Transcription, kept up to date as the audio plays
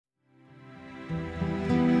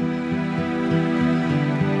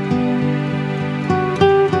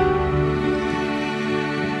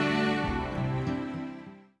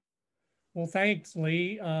Well, thanks,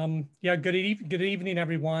 Lee. Yeah, good evening,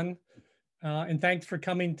 everyone. And thanks for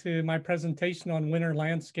coming to my presentation on winter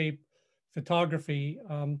landscape photography.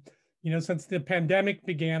 Since the pandemic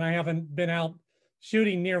began, I haven't been out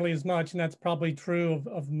shooting nearly as much, and that's probably true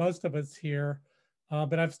of most of us here.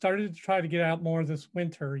 But I've started to try to get out more this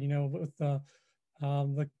winter, with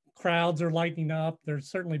the crowds are lightening up. There's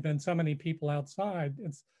certainly been so many people outside.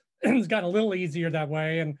 It's gotten a little easier that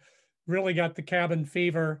way and really got the cabin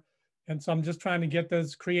fever. And so I'm just trying to get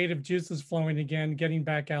those creative juices flowing again, getting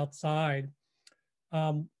back outside.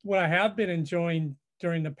 What I have been enjoying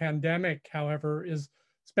during the pandemic, however, is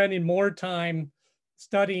spending more time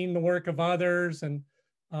studying the work of others and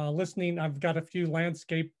listening. I've got a few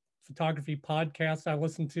landscape photography podcasts I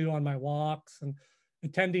listen to on my walks and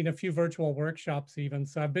attending a few virtual workshops even.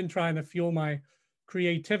 So I've been trying to fuel my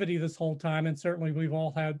creativity this whole time. And certainly we've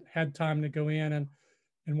all had time to go in and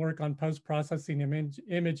work on post-processing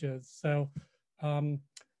images. So,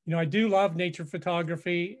 I do love nature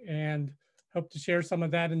photography and hope to share some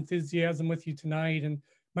of that enthusiasm with you tonight. And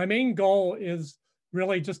my main goal is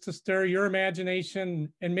really just to stir your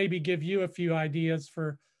imagination and maybe give you a few ideas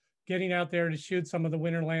for getting out there to shoot some of the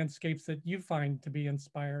winter landscapes that you find to be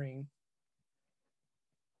inspiring.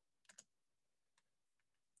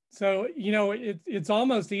 So, it's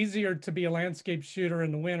almost easier to be a landscape shooter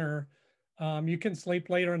in the winter. You can sleep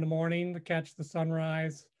later in the morning to catch the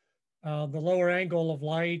sunrise. The lower angle of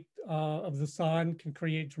light of the sun can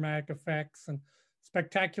create dramatic effects and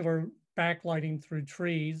spectacular backlighting through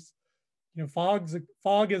trees.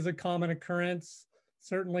 Fog is a common occurrence,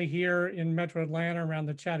 certainly here in Metro Atlanta around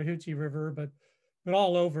the Chattahoochee River, but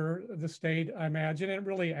all over the state, I imagine. It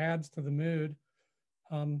really adds to the mood.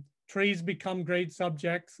 Trees become great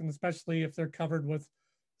subjects, and especially if they're covered with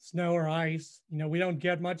snow or ice. We don't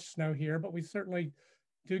get much snow here, but we certainly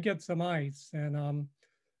do get some ice. And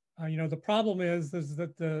the problem is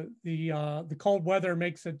that the cold weather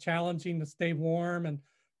makes it challenging to stay warm and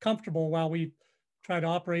comfortable while we try to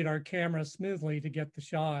operate our camera smoothly to get the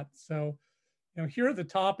shot. So, here are the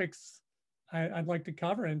topics I'd like to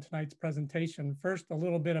cover in tonight's presentation. First, a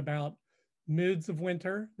little bit about moods of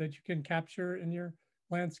winter that you can capture in your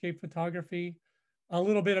landscape photography. A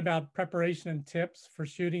little bit about preparation and tips for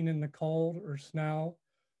shooting in the cold or snow.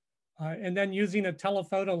 And then using a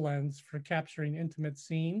telephoto lens for capturing intimate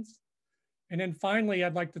scenes. And then finally,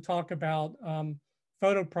 I'd like to talk about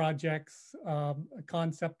photo projects, a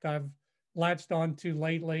concept I've latched onto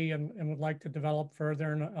lately and would like to develop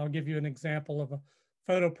further. And I'll give you an example of a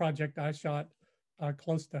photo project I shot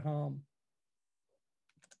close to home.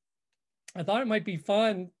 I thought it might be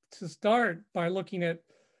fun to start by looking at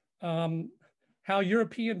how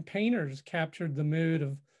European painters captured the mood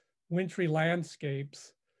of wintry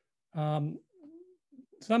landscapes. Some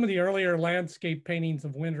of the earlier landscape paintings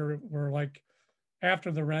of winter were like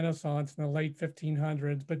after the Renaissance in the late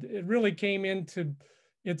 1500s, but it really came into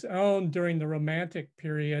its own during the Romantic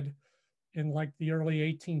period in like the early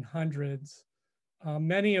 1800s.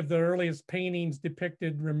 Many of the earliest paintings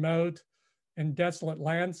depicted remote and desolate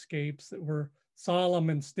landscapes that were solemn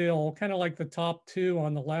and still, kind of like the top two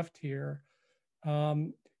on the left here.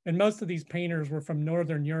 And most of these painters were from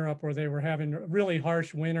Northern Europe, where they were having a really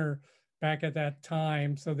harsh winter back at that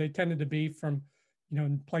time. So they tended to be from,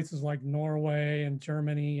 places like Norway and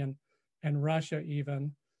Germany and Russia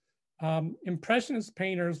even. Impressionist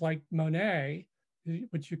painters like Monet,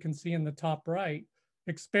 which you can see in the top right,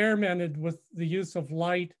 experimented with the use of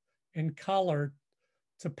light and color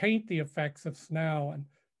to paint the effects of snow. And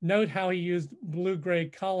note how he used blue-gray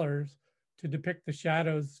colors to depict the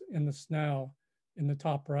shadows in the snow in the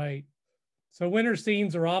top right. So winter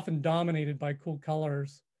scenes are often dominated by cool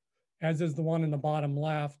colors, as is the one in the bottom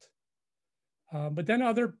left. But then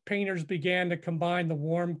other painters began to combine the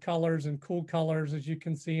warm colors and cool colors, as you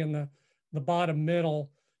can see in the bottom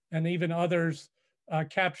middle, and even others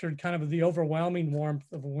captured kind of the overwhelming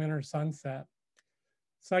warmth of a winter sunset.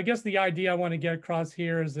 So I guess the idea I want to get across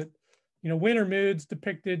here is that, winter moods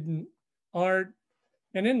depicted in art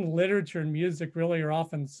and in literature and music really are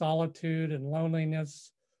often solitude and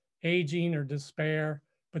loneliness, aging or despair,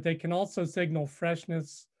 but they can also signal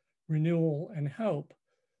freshness, renewal, and hope.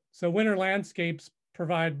 So winter landscapes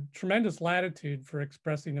provide tremendous latitude for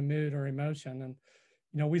expressing a mood or emotion.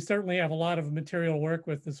 And, we certainly have a lot of material work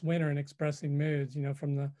with this winter in expressing moods,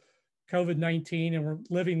 from the COVID-19, and we're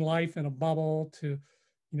living life in a bubble, to,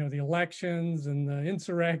 the elections and the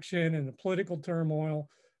insurrection and the political turmoil.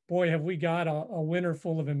 Boy, have we got a winter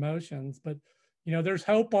full of emotions. But, there's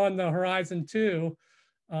hope on the horizon too.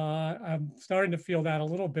 I'm starting to feel that a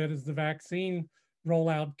little bit as the vaccine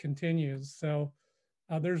rollout continues. So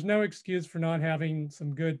There's no excuse for not having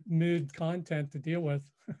some good mood content to deal with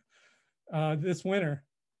this winter.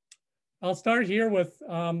 I'll start here with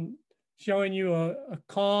showing you a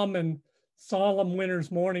calm and solemn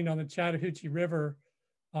winter's morning on the Chattahoochee River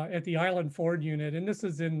at the Island Ford unit. And this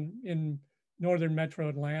is in northern metro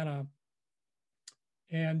Atlanta.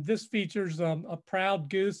 And this features a proud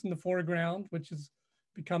goose in the foreground, which has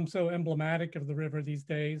become so emblematic of the river these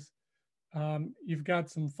days. You've got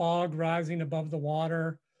some fog rising above the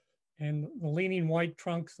water and the leaning white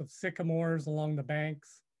trunks of sycamores along the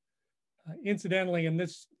banks. Incidentally, in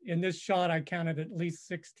this shot, I counted at least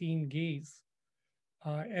 16 geese,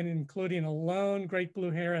 and including a lone great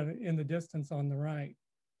blue heron in the distance on the right.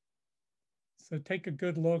 So take a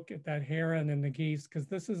good look at that heron and the geese, because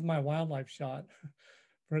this is my wildlife shot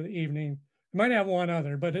for the evening. I might have one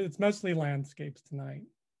other, but it's mostly landscapes tonight.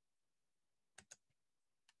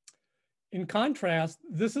 In contrast,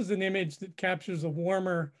 this is an image that captures a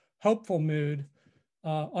warmer, hopeful mood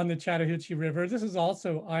on the Chattahoochee River. This is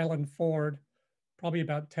also Island Ford, probably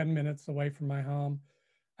about 10 minutes away from my home.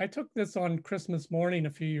 I took this on Christmas morning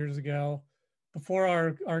a few years ago, before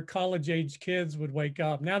our college-age kids would wake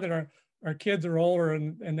up. Now that our kids are older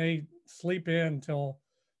and they sleep in till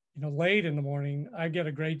late in the morning, I get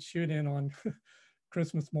a great shoot in on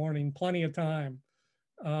Christmas morning, plenty of time.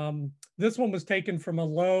 This one was taken from a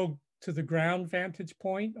low to the ground vantage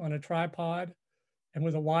point on a tripod and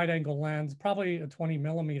with a wide angle lens, probably a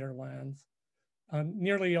 20mm lens.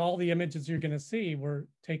 Nearly all the images you're going to see were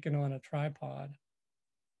taken on a tripod.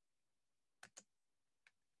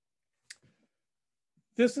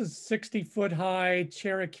 This is 60-foot high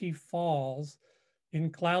Cherokee Falls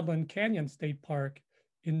in Cloudland Canyon State Park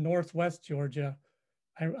in Northwest Georgia.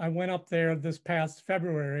 I went up there this past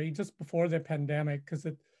February, just before the pandemic, because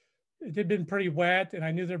it had been pretty wet and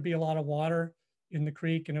I knew there'd be a lot of water in the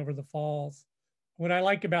creek and over the falls. What I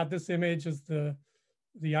like about this image is the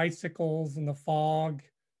icicles and the fog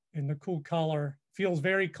and the cool color. Feels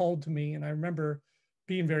very cold to me, and I remember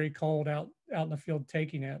being very cold out in the field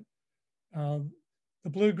taking it. The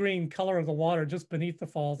blue-green color of the water just beneath the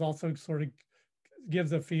falls also sort of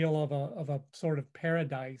gives a feel of a sort of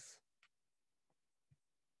paradise.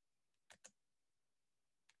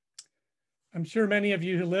 I'm sure many of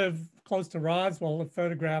you who live close to Roswell have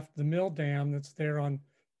photographed the mill dam that's there on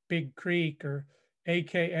Big Creek, or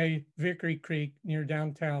AKA Vickery Creek, near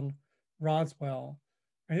downtown Roswell.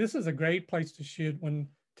 And this is a great place to shoot when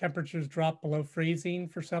temperatures drop below freezing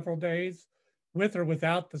for several days, with or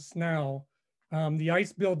without the snow. The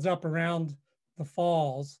ice builds up around the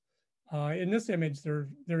falls. In this image,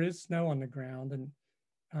 there is snow on the ground,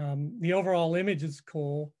 and the overall image is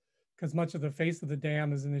cool because much of the face of the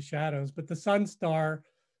dam is in the shadows, but the sun star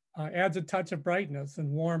adds a touch of brightness and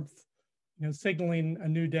warmth, signaling a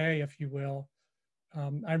new day, if you will.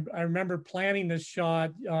 I remember planning this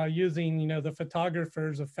shot using, the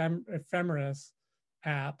photographer's ephemeris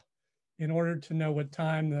app in order to know what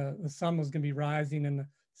time the sun was going to be rising and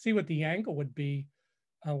see what the angle would be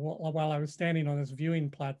while I was standing on this viewing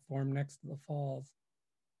platform next to the falls.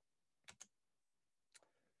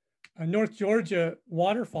 North Georgia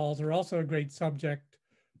waterfalls are also a great subject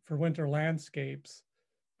for winter landscapes.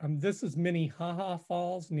 This is Minnehaha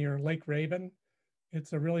Falls near Lake Raven.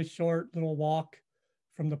 It's a really short little walk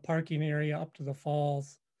from the parking area up to the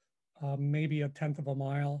falls, maybe 1/10 of a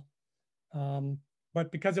mile.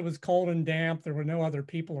 But because it was cold and damp, there were no other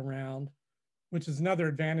people around, which is another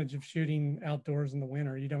advantage of shooting outdoors in the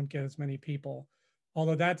winter. You don't get as many people,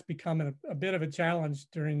 although that's become a bit of a challenge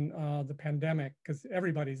during the pandemic because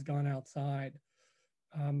everybody's gone outside.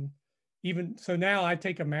 Even so now I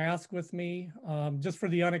take a mask with me just for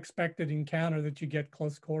the unexpected encounter that you get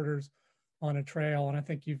close quarters on a trail. And I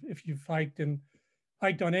think if you've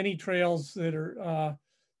hiked on any trails that are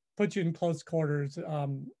put you in close quarters,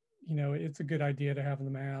 it's a good idea to have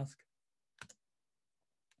the mask.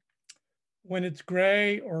 When it's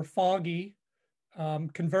gray or foggy,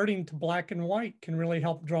 converting to black and white can really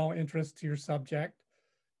help draw interest to your subject.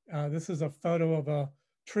 This is a photo of a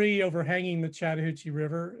tree overhanging the Chattahoochee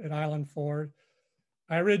River at Island Ford.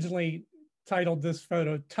 I originally titled this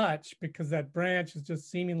photo Touch because that branch is just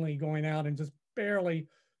seemingly going out and just barely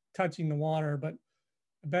touching the water, but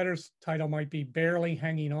a better title might be Barely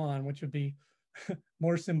Hanging On, which would be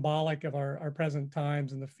more symbolic of our present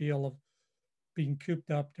times and the feel of being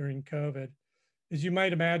cooped up during COVID. As you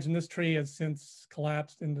might imagine, this tree has since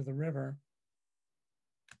collapsed into the river.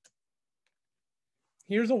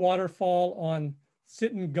 Here's a waterfall on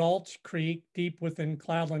Sitten Gulch Creek, deep within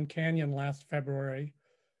Cloudland Canyon last February.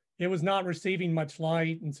 It was not receiving much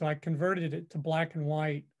light, and so I converted it to black and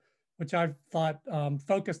white, which I thought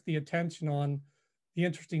focused the attention on the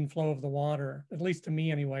interesting flow of the water, at least to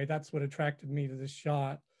me anyway. That's what attracted me to this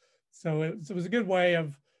shot. So it was a good way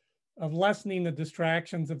of lessening the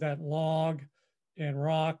distractions of that log and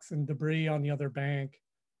rocks and debris on the other bank.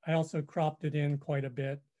 I also cropped it in quite a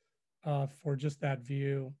bit for just that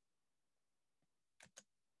view.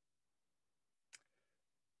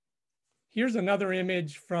 Here's another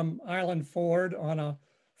image from Island Ford on a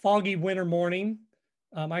foggy winter morning.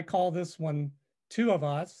 I call this one Two of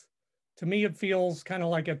Us. To me, it feels kind of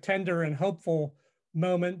like a tender and hopeful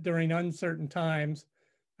moment during uncertain times.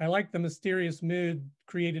 I like the mysterious mood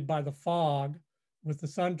created by the fog with the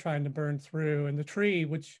sun trying to burn through, and the tree,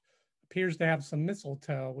 which appears to have some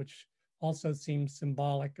mistletoe, which also seems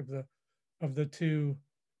symbolic of the two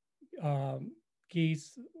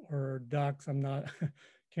geese or ducks. I'm not,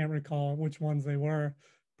 can't recall which ones they were,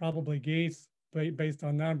 probably geese based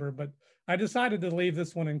on number, but I decided to leave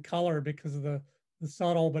this one in color because of the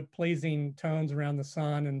subtle but pleasing tones around the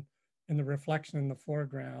sun and the reflection in the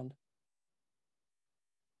foreground.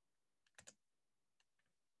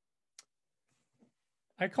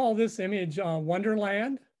 I call this image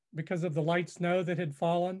Wonderland because of the light snow that had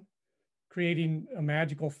fallen, creating a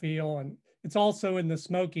magical feel. And it's also in the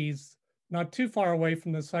Smokies, not too far away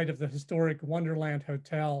from the site of the historic Wonderland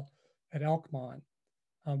Hotel at Elkmont.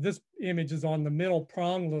 This image is on the Middle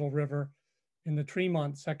Prong Little River in the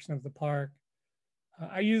Tremont section of the park.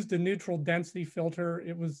 I used a neutral density filter.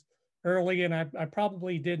 It was early and I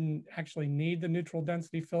probably didn't actually need the neutral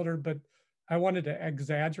density filter, but I wanted to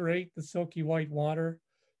exaggerate the silky white water,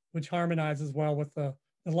 which harmonizes well with the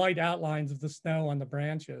light outlines of the snow on the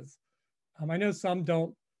branches. I know some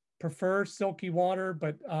don't prefer silky water,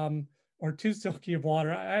 but or too silky of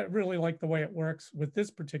water. I really like the way it works with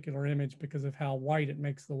this particular image because of how white it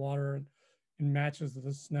makes the water and matches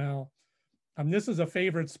the snow. This is a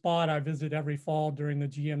favorite spot I visit every fall during the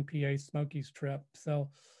GNPA Smokies trip. So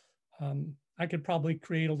I could probably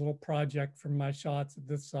create a little project from my shots at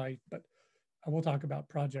this site, but we'll talk about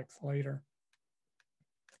projects later.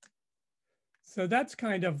 So that's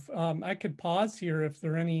kind of, I could pause here if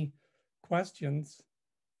there are any questions.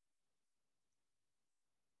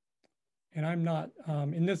 And I'm not,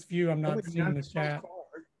 in this view, I'm not seeing the chat.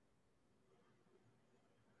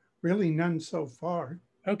 Really none so far.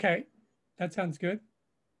 Okay, that sounds good.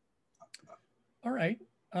 All right.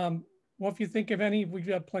 Well, if you think of any, we've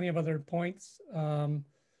got plenty of other points. So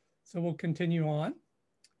we'll continue on.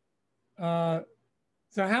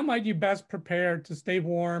 So how might you best prepare to stay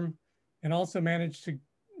warm and also manage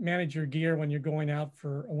your gear when you're going out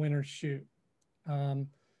for a winter shoot? Well,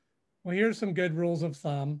 here's some good rules of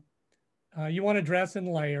thumb. You want to dress in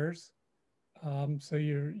layers. So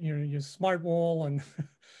your smart wool and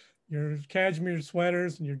your cashmere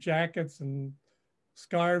sweaters and your jackets and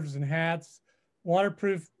scarves and hats,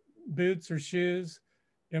 waterproof boots or shoes,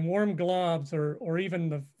 and warm gloves or even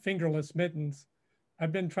the fingerless mittens.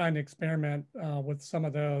 I've been trying to experiment with some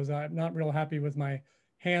of those. I'm not real happy with my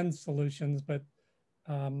hand solutions, but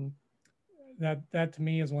that to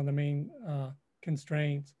me is one of the main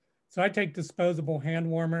constraints. So I take disposable hand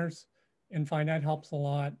warmers and find that helps a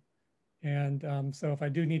lot. And so if I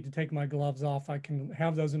do need to take my gloves off, I can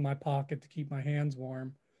have those in my pocket to keep my hands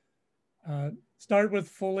warm. Start with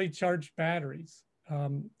fully charged batteries.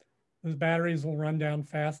 Those batteries will run down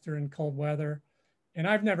faster in cold weather. And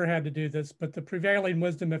I've never had to do this, but the prevailing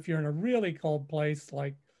wisdom, if you're in a really cold place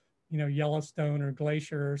like, Yellowstone or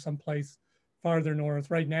Glacier or someplace farther north,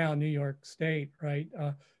 right now, New York State, right?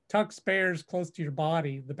 Tuck spares close to your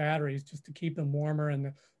body, the batteries, just to keep them warmer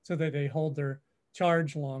and so that they hold their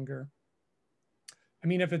charge longer. I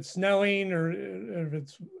mean, if it's snowing or if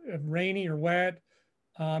it's rainy or wet,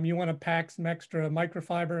 you want to pack some extra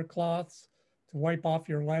microfiber cloths to wipe off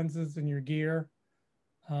your lenses and your gear.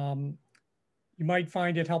 You might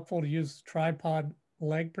find it helpful to use tripod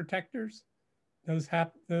leg protectors.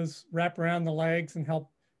 Those wrap around the legs and help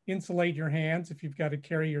insulate your hands if you've got to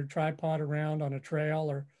carry your tripod around on a trail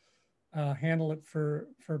or handle it for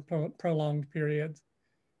prolonged periods.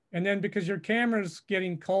 And then because your camera's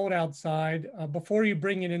getting cold outside, before you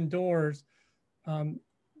bring it indoors,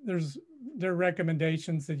 there are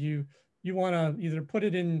recommendations that you want to either put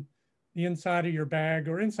it in the inside of your bag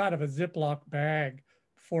or inside of a Ziploc bag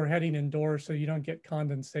before heading indoors so you don't get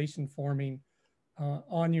condensation forming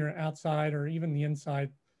on your outside or even the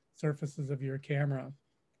inside surfaces of your camera.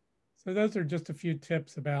 So those are just a few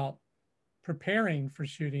tips about preparing for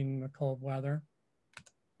shooting in the cold weather.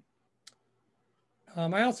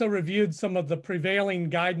 I also reviewed some of the prevailing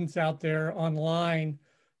guidance out there online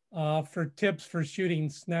for tips for shooting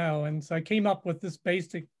snow. And so I came up with this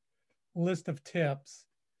basic list of tips.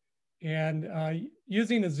 And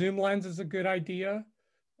using a zoom lens is a good idea.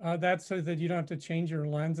 That's so that you don't have to change your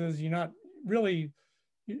lenses. You're not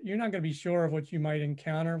going to be sure of what you might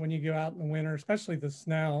encounter when you go out in the winter, especially the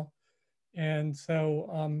snow. And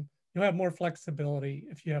so you'll have more flexibility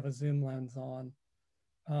if you have a zoom lens on.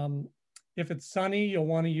 If it's sunny, you'll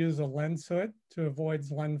want to use a lens hood to avoid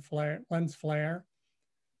lens flare.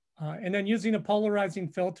 And then using a polarizing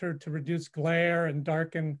filter to reduce glare and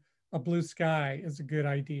darken a blue sky is a good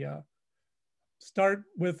idea. Start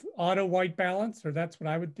with auto white balance, or that's what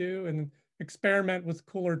I would do, and experiment with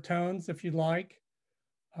cooler tones if you'd like.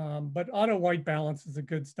 But auto white balance is a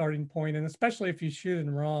good starting point, and especially if you shoot in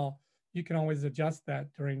RAW, you can always adjust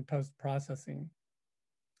that during post-processing.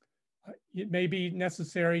 It may be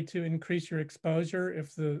necessary to increase your exposure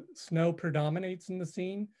if the snow predominates in the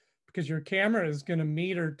scene, because your camera is going to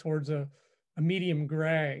meter towards a medium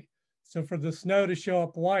gray. So for the snow to show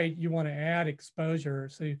up white, you want to add exposure.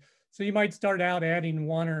 So you might start out adding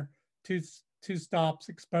one or two stops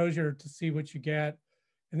exposure to see what you get,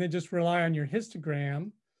 and then just rely on your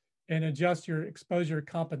histogram and adjust your exposure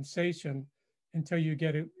compensation until you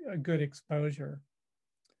get a good exposure.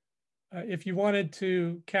 If you wanted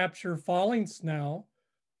to capture falling snow,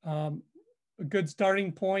 a good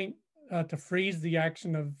starting point to freeze the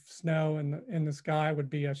action of snow in the sky would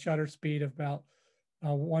be a shutter speed of about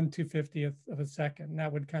 1/250th of a second. And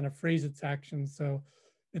that would kind of freeze its action, so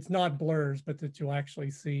it's not blurs, but that you'll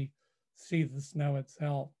actually see the snow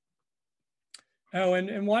itself. Oh,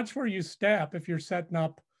 and watch where you step if you're setting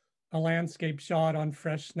up a landscape shot on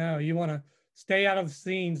fresh snow. You want to stay out of the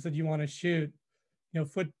scenes that you want to shoot. You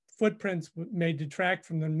know, footprints may detract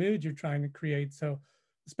from the mood you're trying to create. So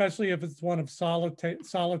especially if it's one of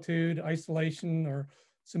solitude, isolation, or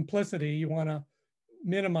simplicity, you want to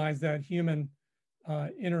minimize that human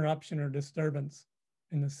interruption or disturbance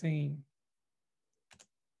in the scene.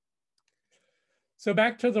 So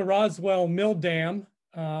back to the Roswell Mill Dam.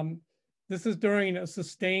 This is during a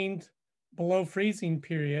sustained below freezing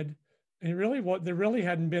period. And there really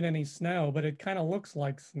hadn't been any snow, but it kind of looks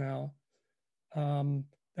like snow.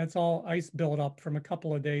 That's all ice buildup from a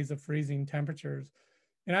couple of days of freezing temperatures.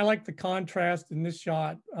 And I like the contrast in this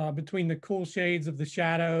shot between the cool shades of the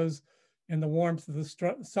shadows and the warmth of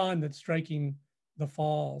the sun that's striking the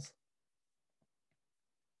falls.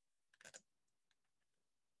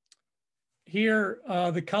 Here,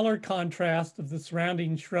 the color contrast of the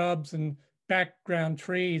surrounding shrubs and background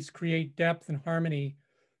trees create depth and harmony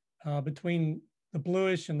between the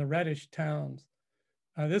bluish and the reddish tones.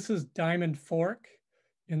 This is Diamond Fork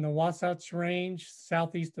in the Wasatch Range,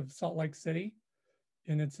 southeast of Salt Lake City.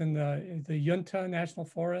 And it's in the Uinta National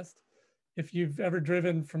Forest. If you've ever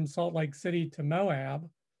driven from Salt Lake City to Moab,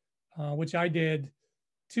 which I did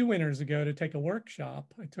 2 winters ago to take a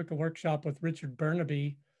workshop. I took a workshop with Richard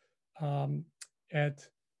Burnaby at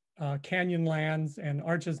Canyonlands and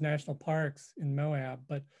Arches National Parks in Moab.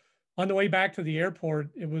 But on the way back to the airport,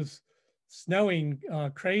 it was snowing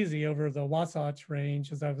crazy over the Wasatch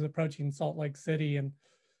Range as I was approaching Salt Lake City. And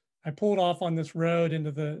I pulled off on this road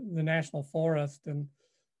into the national forest, and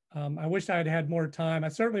I wish I had had more time. I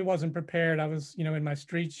certainly wasn't prepared. I was, in my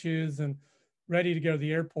street shoes and ready to go to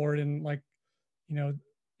the airport in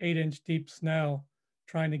 8-inch deep snow,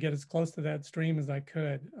 trying to get as close to that stream as I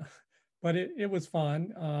could. But it was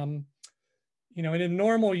fun. In a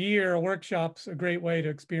normal year, a workshop's a great way to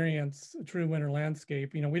experience a true winter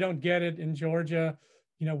landscape. We don't get it in Georgia,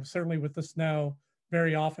 certainly with the snow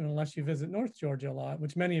very often, unless you visit North Georgia a lot,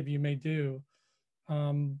 which many of you may do.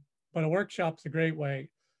 But a workshop's a great way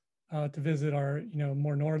to visit our,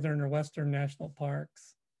 more northern or western national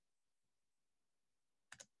parks.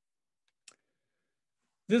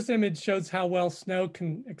 This image shows how well snow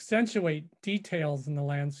can accentuate details in the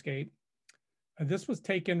landscape. This was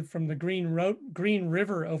taken from the Green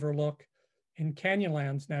River overlook in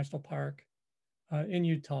Canyonlands National Park in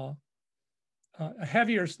Utah. A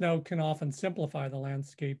heavier snow can often simplify the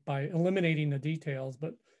landscape by eliminating the details,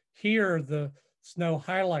 but here the snow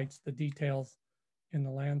highlights the details in the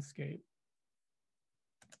landscape.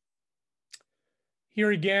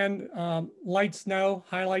 Here again, light snow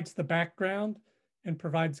highlights the background and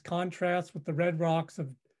provides contrast with the red rocks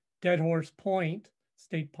of Dead Horse Point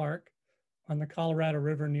State Park on the Colorado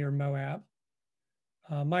River near Moab.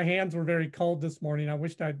 My hands were very cold this morning. I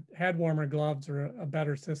wished I'd had warmer gloves or a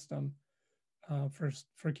better system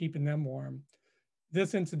for keeping them warm.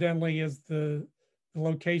 This, incidentally, is the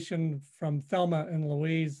location from Thelma and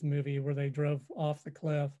Louise movie where they drove off the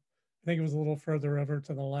cliff. I think it was a little further over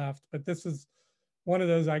to the left, but this is one of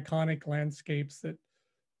those iconic landscapes that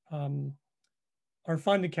are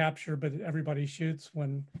fun to capture, but everybody shoots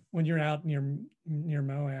when you're out near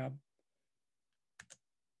Moab.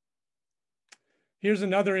 Here's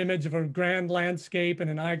another image of a grand landscape and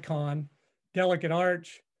an icon, delicate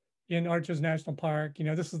arch in Arches National Park. You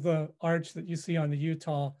know, this is the arch that you see on the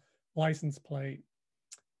Utah license plate.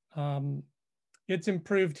 It's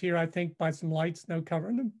improved here, I think, by some light snow cover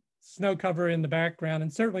in the background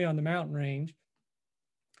and certainly on the mountain range.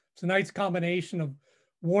 It's a nice combination of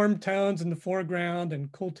warm tones in the foreground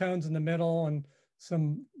and cool tones in the middle and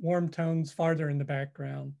some warm tones farther in the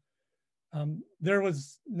background. There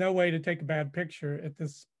was no way to take a bad picture at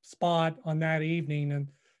this spot on that evening. And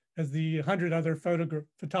as the 100 other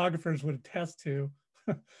photographers would attest to,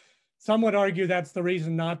 some would argue that's the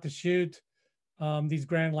reason not to shoot these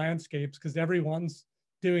grand landscapes, because everyone's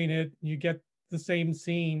doing it. You get the same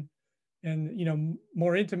scene, and you know,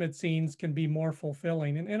 more intimate scenes can be more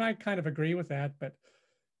fulfilling. And I kind of agree with that, but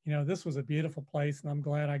you know, this was a beautiful place and I'm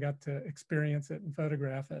glad I got to experience it and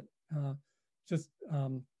photograph it. Just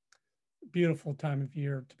beautiful time of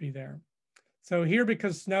year to be there. So here,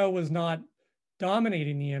 because snow was not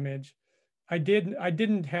dominating the image, I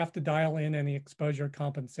didn't have to dial in any exposure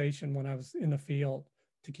compensation when I was in the field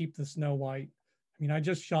to keep the snow white. I mean, I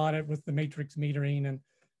just shot it with the matrix metering, and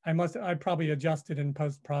I probably adjusted in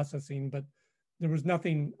post-processing, but there was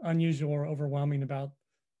nothing unusual or overwhelming about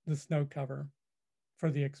the snow cover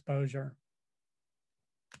for the exposure.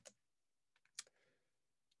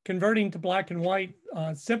 Converting to black and white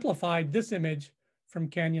simplified this image from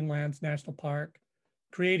Canyonlands National Park,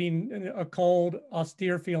 creating a cold,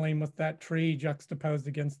 austere feeling with that tree juxtaposed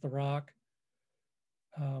against the rock.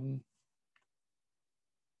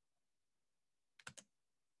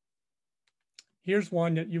 Here's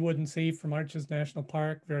one that you wouldn't see from Arches National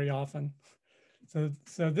Park very often. So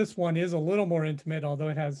this one is a little more intimate, although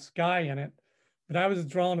it has sky in it. But I was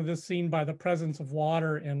drawn to this scene by the presence of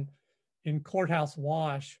water in Courthouse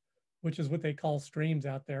Wash, which is what they call streams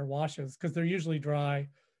out there, washes, because they're usually dry.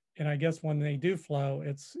 And I guess when they do flow,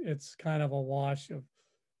 it's kind of a wash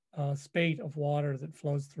of spate of water that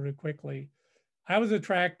flows through quickly. I was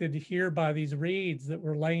attracted here by these reeds that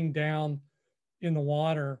were laying down in the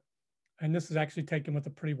water. And this is actually taken with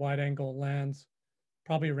a pretty wide angle lens,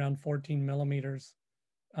 probably around 14 millimeters.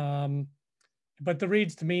 But the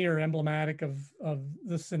reeds to me are emblematic of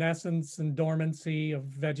the senescence and dormancy of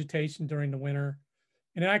vegetation during the winter.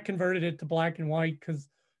 And I converted it to black and white because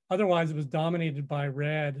otherwise it was dominated by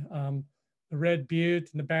red. The red butte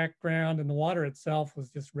in the background, and the water itself was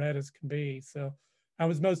just red as can be. So I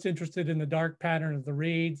was most interested in the dark pattern of the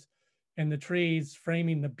reeds and the trees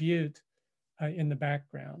framing the butte in the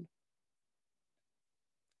background.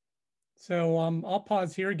 So I'll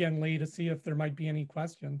pause here again, Lee, to see if there might be any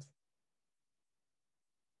questions.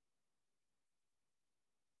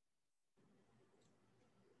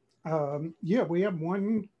 Yeah, we have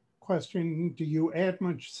one question. Do you add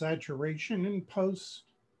much saturation in post?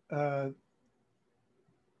 And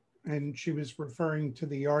she was referring to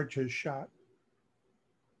the arches shot.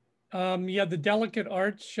 Yeah, the delicate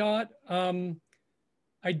arch shot.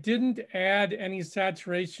 I didn't add any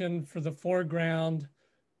saturation for the foreground.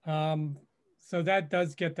 So that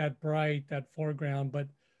does get that bright, that foreground, but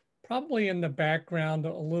probably in the background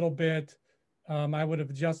a little bit. I would have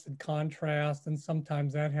adjusted contrast, and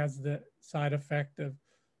sometimes that has the side effect of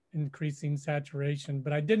increasing saturation,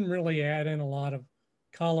 but I didn't really add in a lot of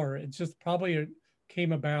color. It just probably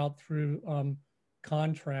came about through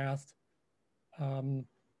contrast.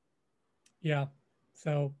 Yeah,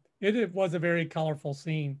 so it was a very colorful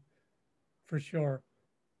scene for sure.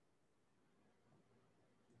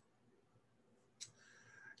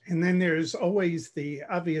 And then there's always the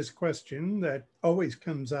obvious question that always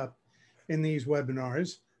comes up in these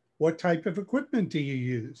webinars. What type of equipment do you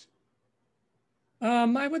use?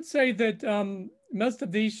 I would say that most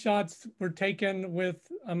of these shots were taken with,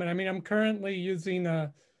 I mean, I'm currently using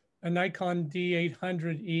a Nikon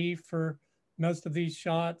D800E for most of these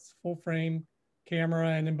shots, full frame camera.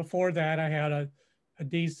 And then before that, I had a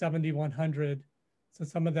D7100. So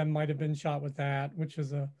some of them might've been shot with that, which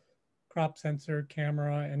is a crop sensor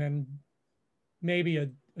camera. And then maybe a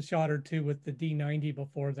shot or two with the D90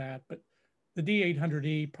 before that. But the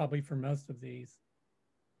D800E probably for most of these.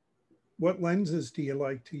 What lenses do you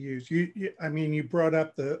like to use? I mean, you brought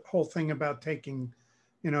up the whole thing about taking,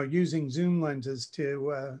 using zoom lenses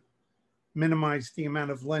to minimize the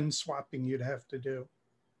amount of lens swapping you'd have to do.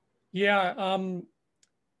 Yeah,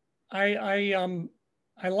 I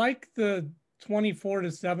like the 24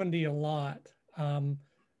 to 70 a lot.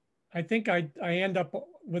 I think I end up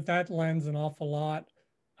with that lens an awful lot.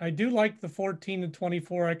 I do like the 14 to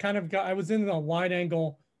 24. I was in a wide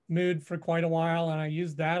angle mood for quite a while, and I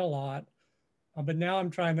used that a lot. But now I'm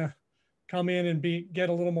trying to come in and get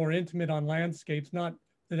a little more intimate on landscapes. Not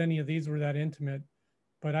that any of these were that intimate,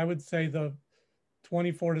 but I would say the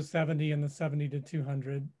 24 to 70 and the 70 to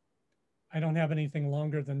 200. I don't have anything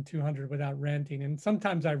longer than 200 without renting. And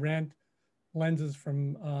sometimes I rent lenses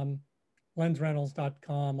from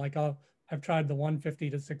lensrentals.com. Like I've tried the 150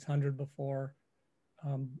 to 600 before,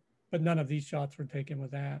 but none of these shots were taken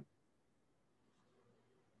with that.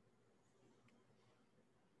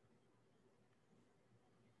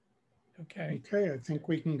 Okay. Okay, I think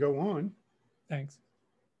we can go on. Thanks.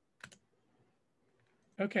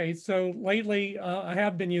 Okay, so lately I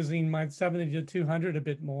have been using my 70 to 200 a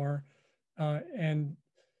bit more, and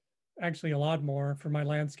actually a lot more for my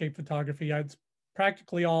landscape photography. It's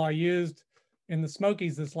practically all I used in the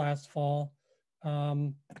Smokies this last fall,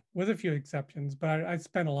 with a few exceptions, but I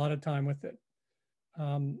spent a lot of time with it.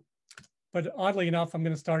 But oddly enough, I'm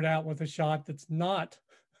going to start out with a shot that's not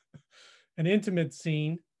an intimate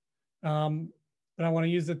scene, but I want to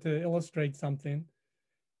use it to illustrate something.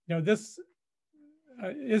 You know, this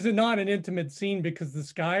is it not an intimate scene because the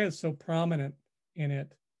sky is so prominent in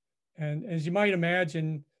it. And as you might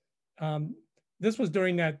imagine, this was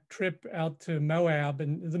during that trip out to Moab,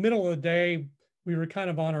 and in the middle of the day, we were kind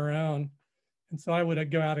of on our own. And so I would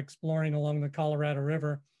go out exploring along the Colorado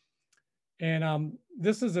River. And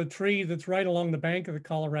this is a tree that's right along the bank of the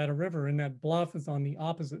Colorado River, and that bluff is on the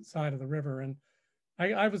opposite side of the river. And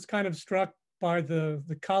I was kind of struck by the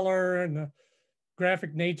color and the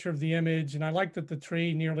graphic nature of the image. And I liked that the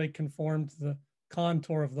tree nearly conformed to the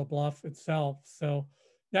contour of the bluff itself. So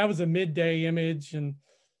that was a midday image. And,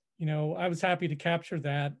 you know, I was happy to capture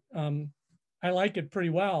that. I like it pretty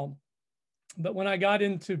well. But when I got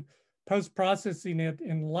into post-processing it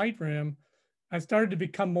in Lightroom, I started to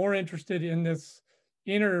become more interested in this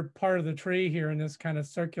inner part of the tree here in this kind of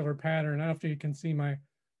circular pattern. I don't know if you can see my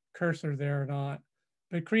cursor there or not,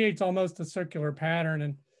 but it creates almost a circular pattern.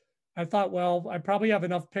 And I thought, well, I probably have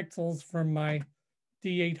enough pixels from my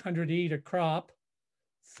D800E to crop.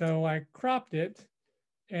 So I cropped it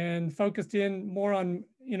and focused in more on,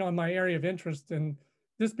 you know, my area of interest. And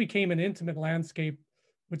this became an intimate landscape,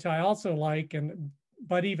 which I also like,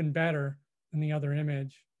 but even better than the other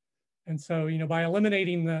image. And so, you know, by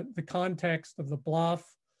eliminating the context of the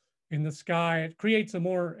bluff in the sky, it creates a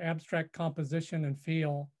more abstract composition and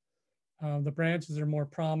feel. The branches are more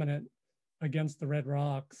prominent against the red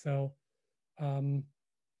rock. So, you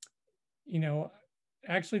know,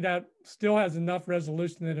 actually that still has enough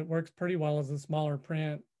resolution that it works pretty well as a smaller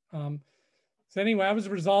print. So anyway, I was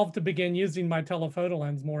resolved to begin using my telephoto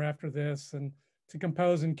lens more after this and to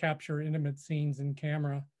compose and capture intimate scenes in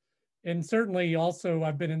camera. And certainly also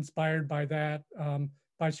I've been inspired by that,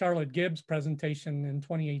 by Charlotte Gibbs' presentation in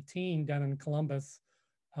 2018 down in Columbus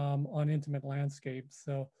on intimate landscapes.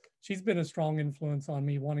 So she's been a strong influence on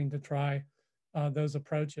me wanting to try those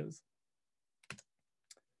approaches.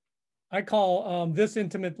 I call this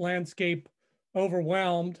intimate landscape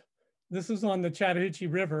Overwhelmed. This is on the Chattahoochee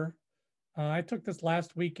River. I took this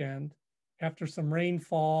last weekend after some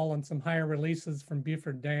rainfall and some higher releases from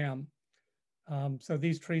Buford Dam. So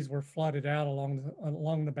these trees were flooded out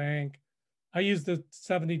along the bank. I used the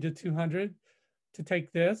 70 to 200 to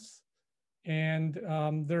take this. And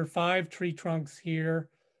there are 5 tree trunks here.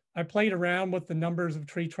 I played around with the numbers of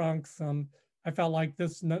tree trunks. I felt like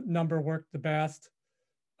this number worked the best.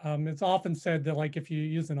 It's often said that like if you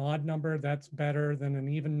use an odd number, that's better than an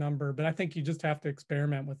even number. But I think you just have to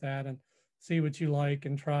experiment with that and see what you like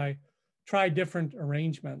and try different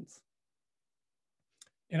arrangements.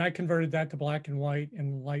 And I converted that to black and white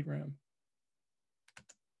in Lightroom.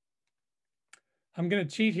 I'm going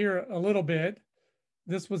to cheat here a little bit.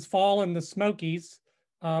 This was fall in the Smokies,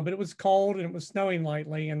 but it was cold and it was snowing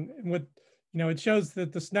lightly. And with, you know, it shows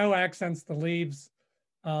that the snow accents the leaves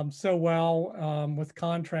so well with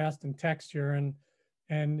contrast and texture.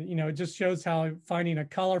 And, you know, it just shows how finding a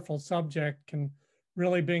colorful subject can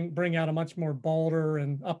really bring out a much more bolder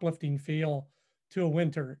and uplifting feel to a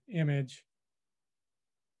winter image.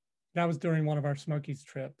 That was during one of our Smokies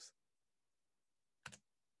trips.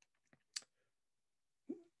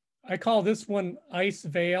 I call this one Ice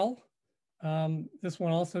Veil. This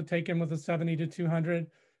one also taken with a 70 to 200.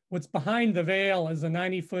 What's behind the veil is a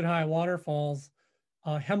 90-foot high waterfalls,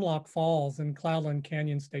 Hemlock Falls in Cloudland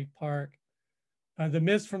Canyon State Park. The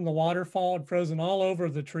mist from the waterfall had frozen all over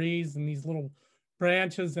the trees and these little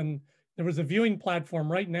branches. And there was a viewing platform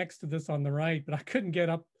right next to this on the right, but I couldn't get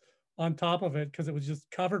up on top of it because it was just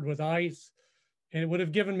covered with ice. And it would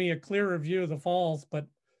have given me a clearer view of the falls, but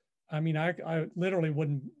I mean, I literally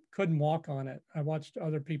couldn't walk on it. I watched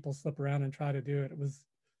other people slip around and try to do it. It was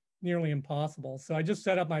nearly impossible. So I just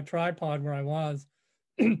set up my tripod where I was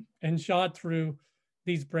and shot through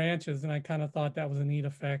these branches. And I kind of thought that was a neat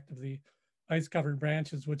effect ice-covered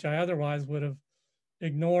branches, which I otherwise would have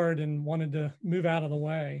ignored and wanted to move out of the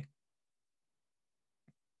way.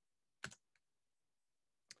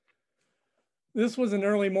 This was an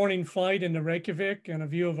early morning flight into Reykjavik and a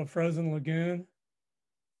view of a frozen lagoon.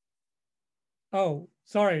 Oh,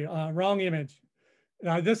 sorry, wrong image.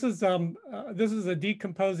 This is a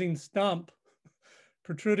decomposing stump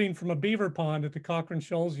protruding from a beaver pond at the Cochrane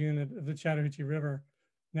Shoals unit of the Chattahoochee River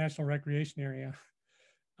National Recreation Area.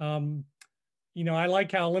 You know, I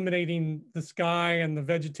like how eliminating the sky and the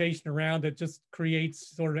vegetation around it just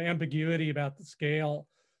creates sort of ambiguity about the scale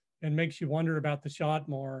and makes you wonder about the shot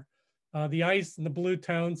more. The ice and the blue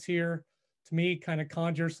tones here, to me, kind of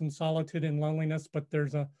conjure some solitude and loneliness, but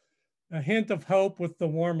there's a hint of hope with the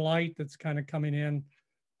warm light that's kind of coming in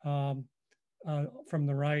from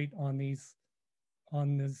the right on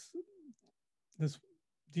this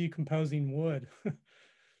decomposing wood.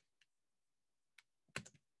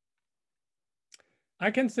 I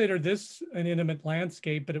consider this an intimate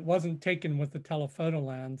landscape, but it wasn't taken with the telephoto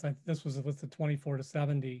lens. This was with the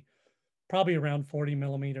 24-70, probably around 40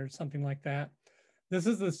 millimeters, something like that. This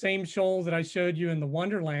is the same shoal that I showed you in the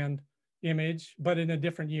Wonderland image, but in a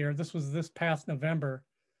different year. This was this past November.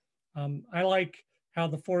 I like how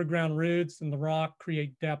the foreground roots and the rock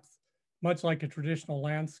create depth, much like a traditional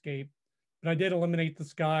landscape, but I did eliminate the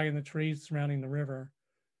sky and the trees surrounding the river.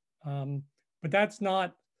 But that's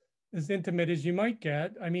not as intimate as you might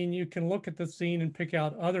get. I mean, you can look at the scene and pick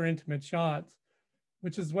out other intimate shots,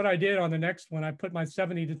 which is what I did on the next one. I put my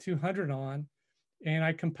 70-200 on, and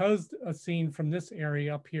I composed a scene from this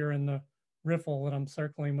area up here in the riffle that I'm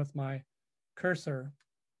circling with my cursor,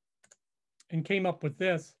 and came up with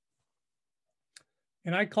this.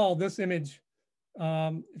 And I call this image,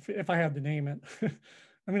 if I had to name it,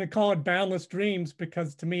 I'm going to call it Boundless Dreams,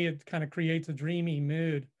 because to me, it kind of creates a dreamy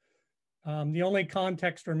mood. The only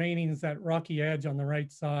context remaining is that rocky edge on the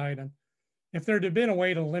right side. And if there had been a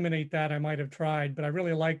way to eliminate that, I might have tried, but I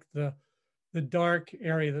really like the dark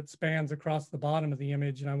area that spans across the bottom of the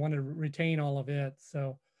image, and I wanted to retain all of it.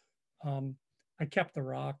 So I kept the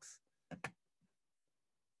rocks.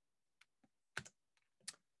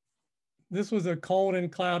 This was a cold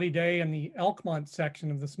and cloudy day in the Elkmont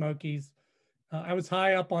section of the Smokies. I was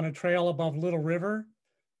high up on a trail above Little River.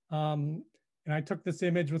 And I took this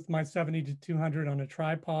image with my 70-200 on a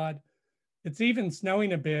tripod. It's even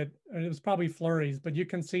snowing a bit. It was probably flurries, but you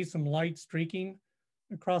can see some light streaking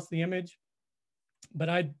across the image. But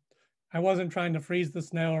I wasn't trying to freeze the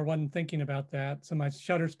snow or wasn't thinking about that. So my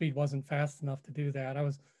shutter speed wasn't fast enough to do that. I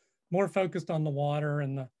was more focused on the water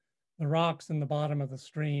and the rocks in the bottom of the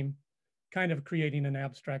stream, kind of creating an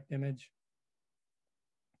abstract image.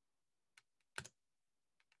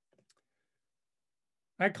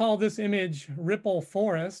 I call this image Ripple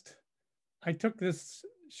Forest. I took this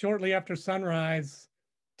shortly after sunrise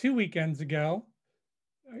 2 weekends ago.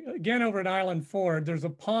 Again, over at Island Ford, there's a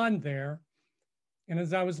pond there. And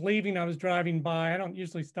as I was leaving, I was driving by. I don't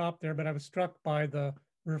usually stop there, but I was struck by the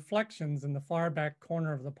reflections in the far back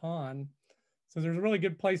corner of the pond. So there's a really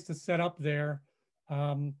good place to set up there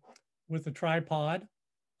with a tripod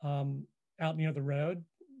out near the road,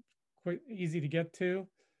 quite easy to get to.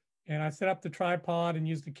 And I set up the tripod and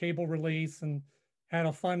used a cable release and had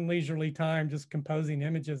a fun leisurely time just composing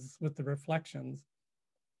images with the reflections.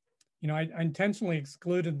 You know, I intentionally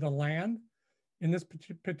excluded the land in this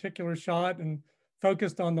particular shot and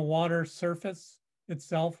focused on the water surface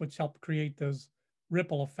itself, which helped create those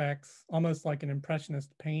ripple effects, almost like an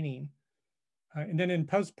impressionist painting. And then in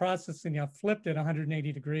post-processing, I flipped it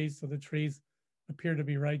 180 degrees so the trees appear to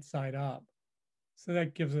be right side up. So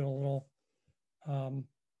that gives it a little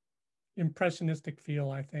impressionistic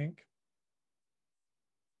feel, I think.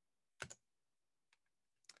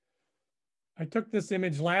 I took this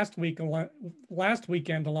image last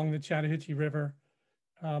weekend along the Chattahoochee River.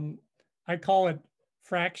 I call it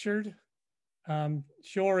fractured.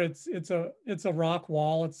 Sure, it's a rock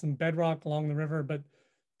wall. It's some bedrock along the river, but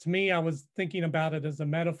to me, I was thinking about it as a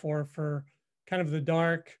metaphor for kind of the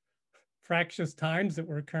dark, fractious times that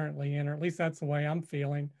we're currently in, or at least that's the way I'm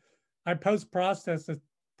feeling. I processed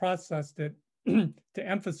it to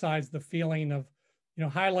emphasize the feeling of, you know,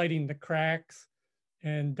 highlighting the cracks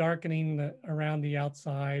and darkening around the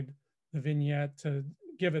outside, the vignette, to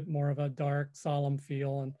give it more of a dark, solemn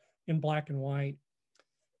feel and in black and white.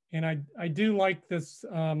 And I do like this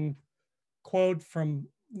quote from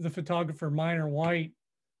the photographer Minor White,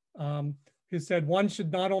 who said, "One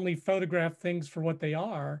should not only photograph things for what they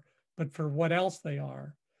are, but for what else they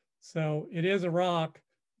are." So it is a rock,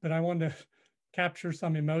 but I wanted to capture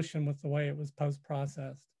some emotion with the way it was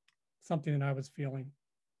post-processed, something that I was feeling.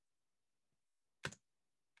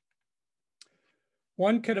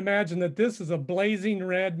 one could imagine that this is a blazing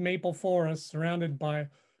red maple forest surrounded by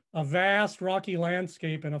a vast rocky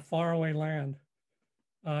landscape in a faraway land.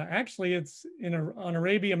 Actually, it's on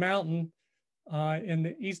Arabia Mountain in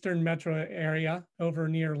the eastern metro area over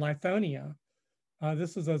near Lithonia.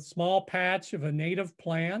 This is a small patch of a native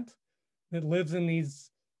plant that lives in these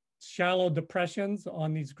shallow depressions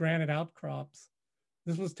on these granite outcrops.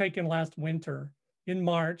 This was taken last winter in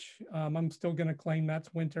March. I'm still going to claim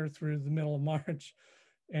that's winter through the middle of March.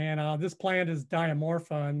 And this plant is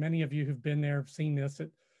diamorpha, and many of you who've been there have seen this.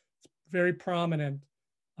 It's very prominent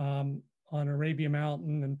on Arabia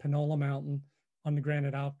Mountain and Panola Mountain on the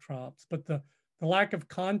granite outcrops. But the lack of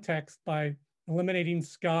context by eliminating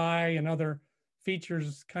sky and other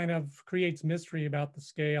features kind of creates mystery about the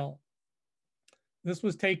scale. This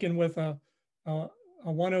was taken with a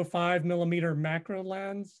 105 millimeter macro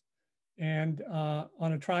lens and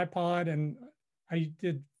on a tripod, and I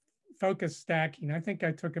did focus stacking. I think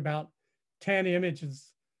I took about 10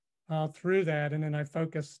 images through that, and then I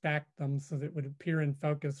focus stacked them so that it would appear in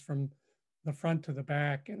focus from the front to the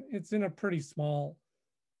back. And it's in a pretty small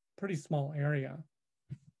area.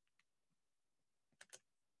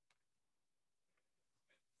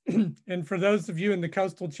 And for those of you in the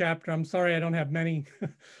coastal chapter, I'm sorry I don't have many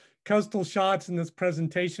coastal shots in this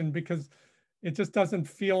presentation because it just doesn't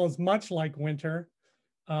feel as much like winter.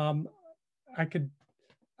 I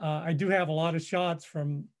do have a lot of shots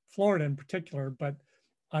from Florida in particular, but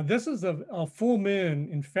this is a full moon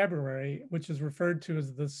in February, which is referred to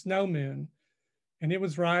as the snow moon. And it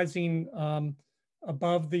was rising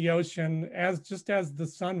above the ocean just as the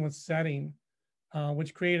sun was setting,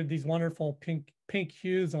 which created these wonderful pink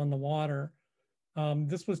hues on the water.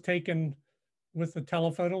 This was taken with a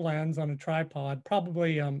telephoto lens on a tripod,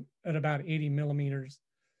 probably at about 80 millimeters.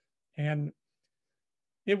 And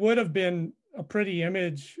it would have been a pretty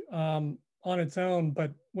image on its own,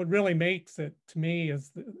 but what really makes it to me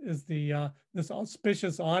is this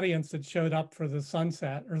auspicious audience that showed up for the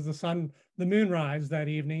sunset or the moonrise that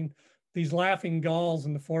evening. These laughing gulls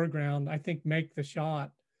in the foreground, I think, make the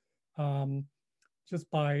shot just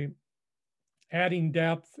by adding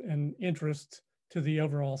depth and interest to the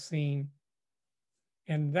overall scene.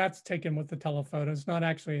 And that's taken with the telephoto. It's not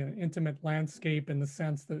actually an intimate landscape in the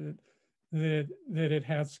sense that it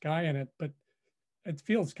has sky in it, but it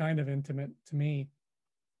feels kind of intimate to me.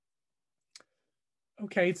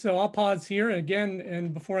 Okay, so I'll pause here again,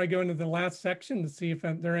 and before I go into the last section to see if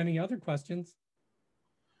there are any other questions.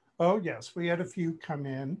 Oh, yes, we had a few come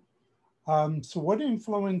in. So what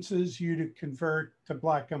influences you to convert to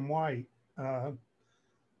black and white?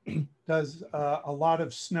 Does a lot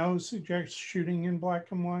of snow suggest shooting in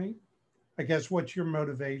black and white? I guess, what's your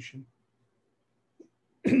motivation?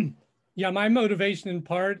 Yeah, my motivation in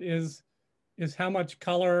part is how much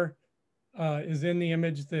color is in the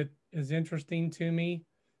image that is interesting to me.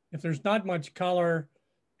 If there's not much color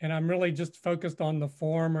and I'm really just focused on the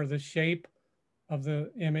form or the shape of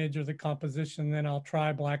the image or the composition, then I'll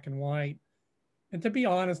try black and white. And to be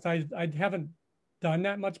honest, I haven't done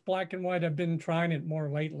that much black and white. I've been trying it more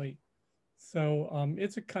lately. So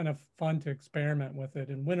it's a kind of fun to experiment with it.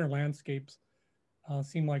 And winter landscapes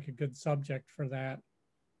seem like a good subject for that.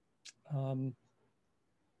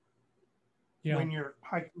 Yeah. When you're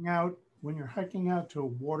hiking out to a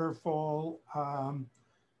waterfall,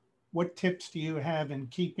 what tips do you have in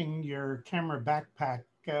keeping your camera backpack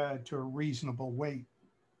to a reasonable weight?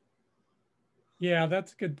 Yeah,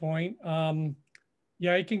 that's a good point.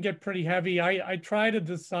 Yeah, it can get pretty heavy. I try to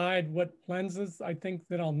decide what lenses I think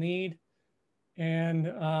that I'll need and,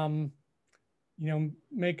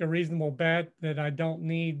 make a reasonable bet that I don't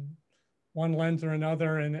need one lens or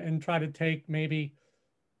another and try to take maybe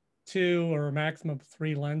 2 or a maximum of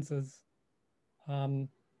 3 lenses. And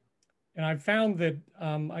I've found that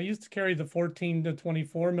I used to carry the 14 to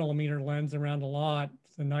 24 millimeter lens around a lot,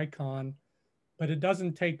 the Nikon, but it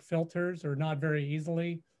doesn't take filters or not very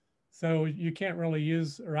easily. So you can't really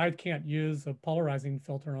use, or I can't use a polarizing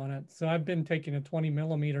filter on it. So I've been taking a 20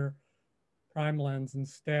 millimeter prime lens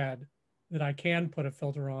instead that I can put a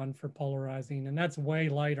filter on for polarizing, and that's way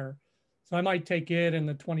lighter. So I might take it in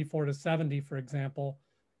the 24 to 70, for example,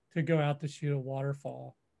 to go out to shoot a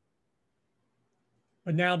waterfall.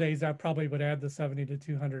 But nowadays I probably would add the 70 to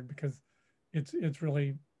 200 because it's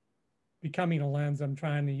really becoming a lens I'm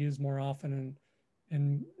trying to use more often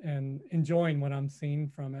and enjoying what I'm seeing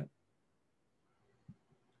from it.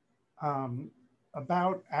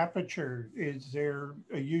 About aperture, is there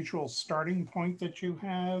a usual starting point that you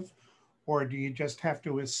have, or do you just have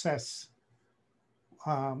to assess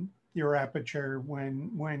your aperture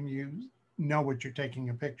when you know what you're taking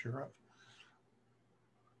a picture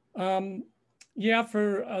of? Yeah,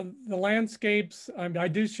 for the landscapes, I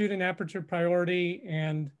do shoot in aperture priority,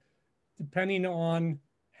 and depending on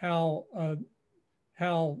how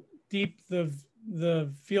how deep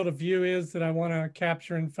the field of view is that I want to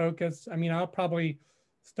capture and focus, I mean, I'll probably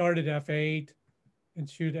start at f8 and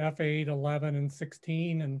shoot f8, 11, and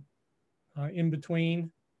 16, and in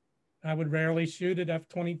between. I would rarely shoot at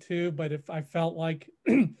f22, but if I felt like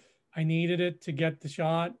I needed it to get the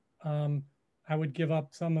shot, I would give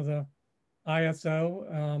up some of the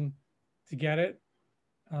ISO to get it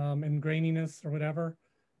and graininess or whatever.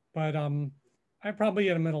 But I probably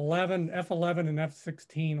hit them at 11, f11 and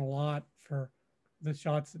f16 a lot for the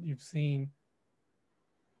shots that you've seen.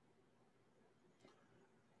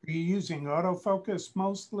 Are you using autofocus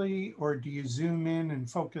mostly, or do you zoom in and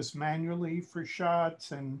focus manually for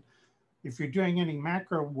shots? And if you're doing any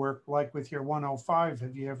macro work, like with your 105,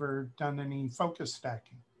 have you ever done any focus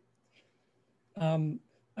stacking? I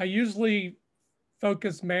usually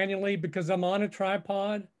focus manually because I'm on a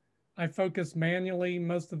tripod. I focus manually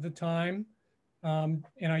most of the time. And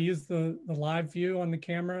I use the live view on the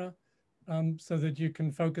camera so that you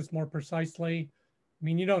can focus more precisely. I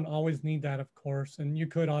mean, you don't always need that, of course, and you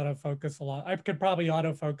could autofocus a lot. I could probably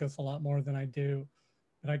autofocus a lot more than I do,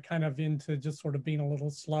 but I kind of into just sort of being a little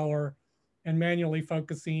slower and manually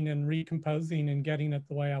focusing and recomposing and getting it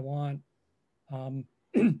the way I want.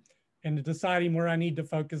 And deciding where I need to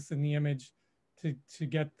focus in the image to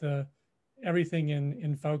get everything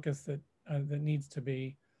in focus that needs to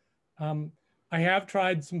be. I have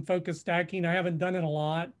tried some focus stacking. I haven't done it a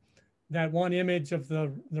lot. That one image of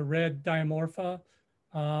the red diamorpha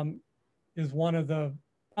is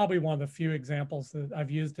probably one of the few examples that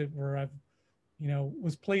I've used it where I've,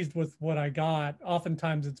 was pleased with what I got.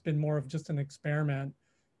 Oftentimes it's been more of just an experiment,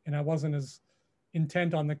 and I wasn't as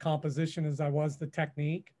intent on the composition as I was the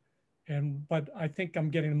technique. But I think I'm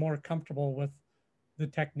getting more comfortable with the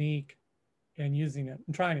technique and using it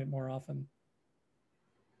and trying it more often.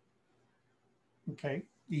 Okay.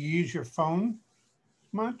 Do you use your phone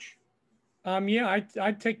much? Yeah,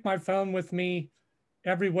 I take my phone with me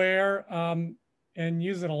everywhere and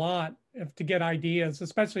use it a lot to get ideas,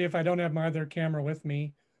 especially if I don't have my other camera with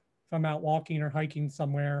me. If I'm out walking or hiking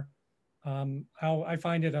somewhere, I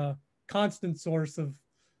find it a constant source of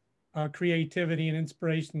creativity and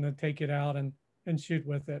inspiration to take it out and shoot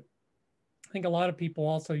with it. I think a lot of people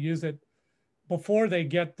also use it before they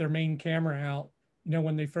get their main camera out,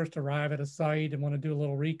 when they first arrive at a site and want to do a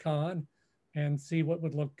little recon and see what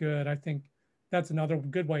would look good. I think that's another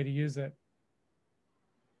good way to use it.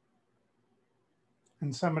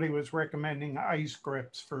 And somebody was recommending ice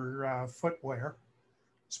grips for footwear,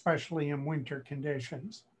 especially in winter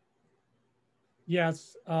conditions.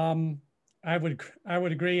 Yes, I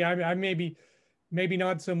would agree. I maybe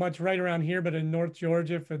not so much right around here, but in North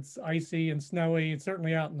Georgia, if it's icy and snowy, it's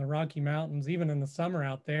certainly out in the Rocky Mountains, even in the summer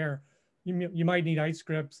out there, you might need ice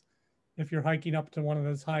grips if you're hiking up to one of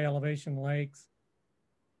those high elevation lakes.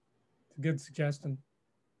 It's a good suggestion.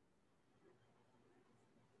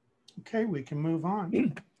 Okay, we can move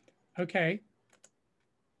on. Okay.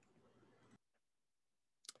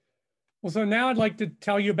 Well, so now I'd like to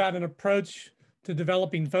tell you about an approach to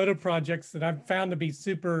developing photo projects that I've found to be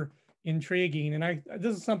super intriguing. And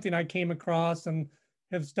this is something I came across and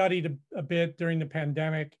have studied a bit during the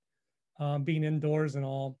pandemic, being indoors and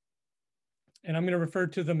all. And I'm going to refer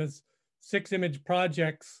to them as 6-image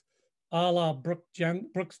projects a la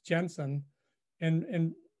Brooks Jensen.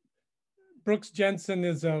 And Brooks Jensen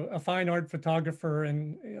is a fine art photographer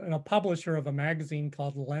and a publisher of a magazine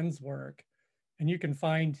called Lenswork. And you can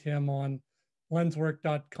find him on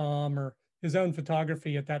lenswork.com or his own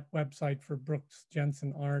photography at that website for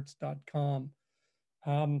brooksjensenarts.com.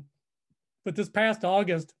 But this past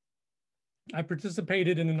August, I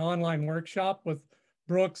participated in an online workshop with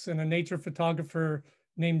Brooks and a nature photographer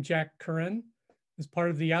named Jack Curran as part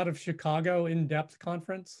of the Out of Chicago In-Depth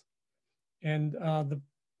Conference. And the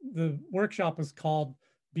workshop is called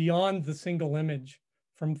Beyond the Single Image,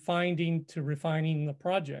 From Finding to Refining the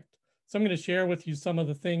Project. So I'm going to share with you some of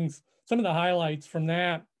the highlights from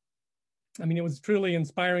that. I mean, it was truly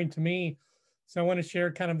inspiring to me. So I want to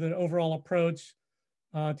share kind of the overall approach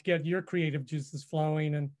to get your creative juices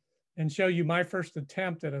flowing and show you my first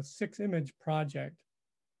attempt at a 6-image project.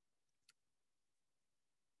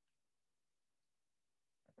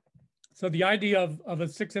 So the idea of a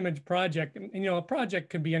 6-image project, and a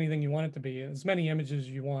project could be anything you want it to be, as many images as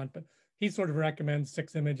you want, but he sort of recommends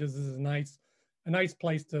 6 images as a nice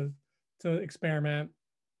place to experiment.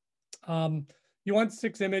 You want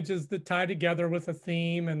 6 images that tie together with a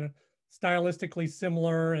theme and are stylistically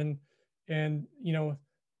similar and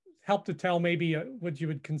help to tell maybe what you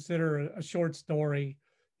would consider a short story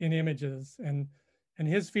in images. And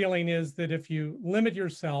his feeling is that if you limit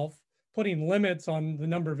yourself, putting limits on the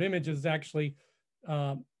number of images actually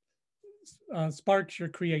sparks your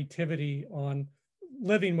creativity on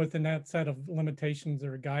living within that set of limitations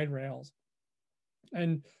or guide rails.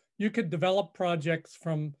 And you could develop projects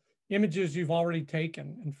from images you've already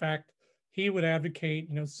taken. In fact, he would advocate,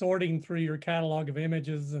 sorting through your catalog of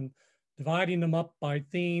images and dividing them up by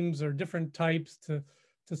themes or different types to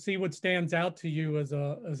see what stands out to you as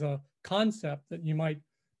a concept that you might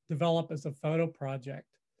develop as a photo project.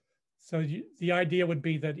 So the idea would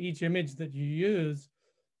be that each image that you use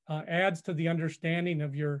adds to the understanding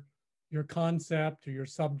of your concept or your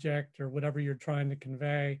subject or whatever you're trying to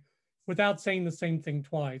convey without saying the same thing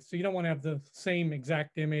twice. So you don't want to have the same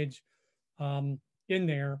exact image in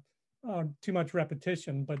there, too much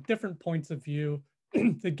repetition, but different points of view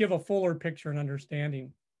that give a fuller picture and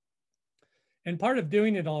understanding. And part of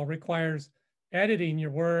doing it all requires editing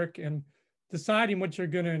your work and deciding what you're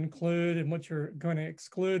going to include and what you're going to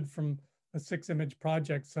exclude from a 6-image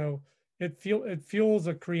project. So it fuels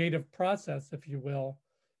a creative process, if you will.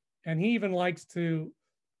 And he even likes to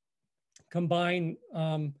combine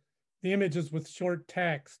the images with short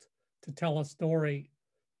text to tell a story.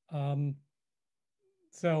 You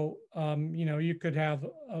could have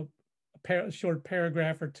a short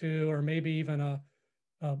paragraph or two, or maybe even a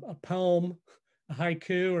poem, a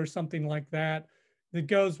haiku or something like that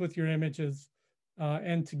goes with your images.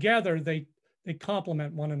 And together they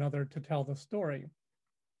complement one another to tell the story.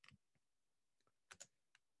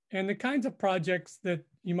 And the kinds of projects that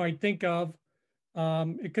you might think of,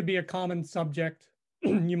 it could be a common subject.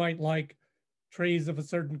 You might like trees of a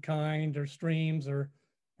certain kind, or streams, or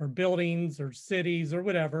buildings, or cities, or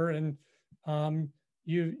whatever. And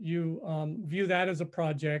you view that as a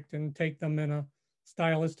project and take them in a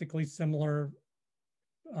stylistically similar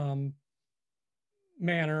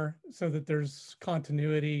manner so that there's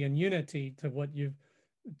continuity and unity to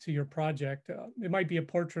your project. It might be a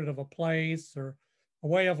portrait of a place or a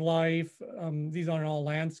way of life. These aren't all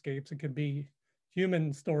landscapes. It could be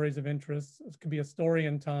human stories of interest. It could be a story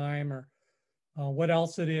in time, or what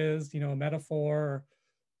else it is, a metaphor,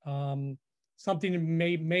 or something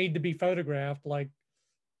made to be photographed, like,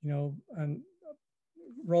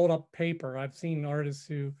 rolled up paper. I've seen artists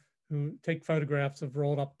who take photographs of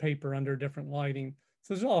rolled up paper under different lighting.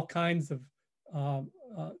 So there's all kinds of,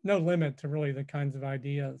 no limit to really the kinds of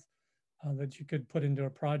ideas that you could put into a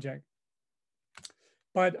project.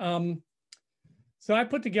 But so I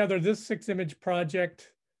put together this 6-image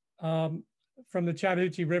project from the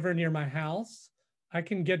Chattahoochee River near my house. I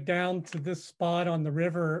can get down to this spot on the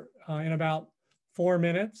river in about 4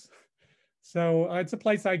 minutes. So it's a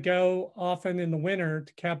place I go often in the winter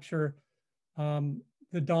to capture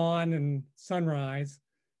the dawn and sunrise.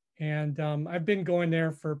 And I've been going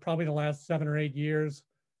there for probably the last 7 or 8 years,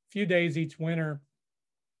 a few days each winter.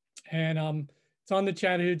 And it's on the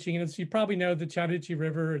Chattahoochee, and as you probably know, the Chattahoochee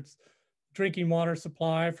River, it's drinking water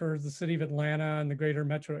supply for the city of Atlanta and the greater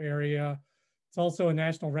metro area. It's also a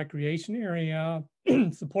national recreation area,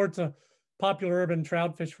 supports a popular urban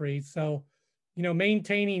trout fishery. So,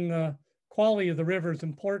 maintaining the quality of the river is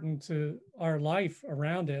important to our life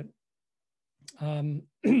around it.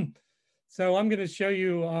 So I'm going to show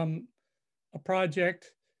you a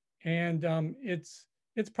project, and it's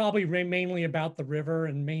probably mainly about the river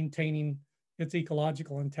and maintaining its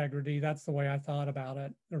ecological integrity. That's the way I thought about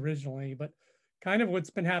it originally, but kind of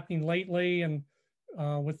what's been happening lately, and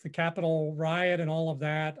with the Capitol riot and all of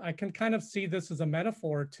that, I can kind of see this as a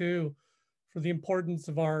metaphor too for the importance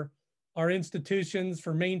of our institutions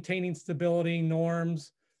for maintaining stability,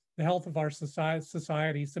 norms, the health of our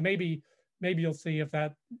society. So maybe you'll see if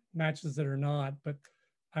that matches it or not, but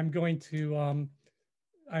I'm going to,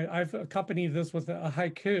 I've accompanied this with a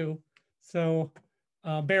haiku, so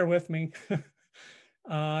bear with me.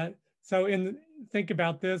 So think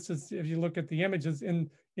about this as if you look at the images.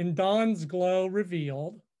 In dawn's glow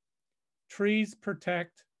revealed, trees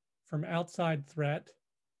protect from outside threat,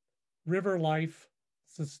 river life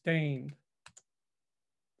sustained.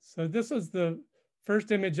 So this is the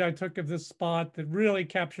first image I took of this spot that really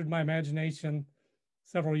captured my imagination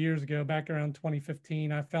several years ago, back around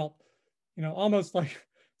 2015. I felt, almost like,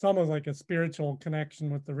 it's almost like a spiritual connection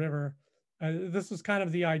with the river. This was kind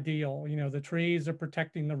of the ideal, the trees are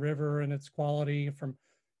protecting the river and its quality from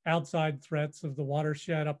outside threats of the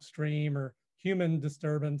watershed upstream or human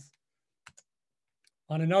disturbance.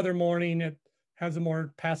 On another morning, it has a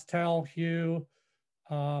more pastel hue,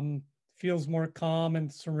 feels more calm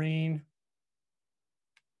and serene.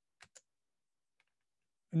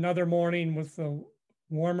 Another morning with the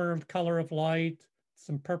warmer color of light,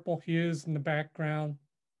 some purple hues in the background.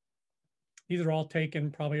 These are all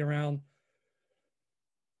taken probably around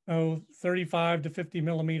 35 to 50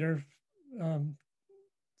 millimeter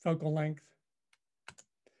focal length.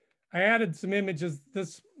 I added some images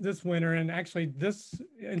this winter, and actually this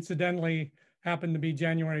incidentally happened to be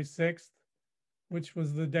January 6th, which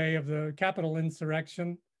was the day of the Capitol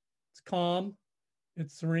insurrection. It's calm,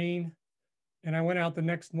 it's serene. And I went out the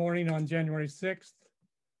next morning on January 6th.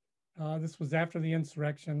 This was after the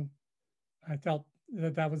insurrection. I felt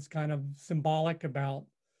that that was kind of symbolic about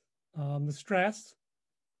the stress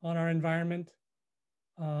on our environment.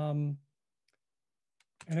 And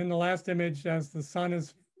in the last image, as the sun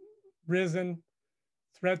is risen,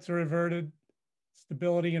 threats are averted,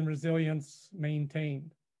 stability and resilience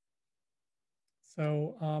maintained.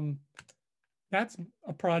 So that's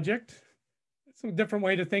a project. It's a different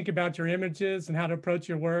way to think about your images and how to approach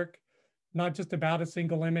your work, not just about a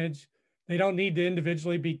single image. They don't need to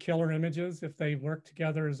individually be killer images if they work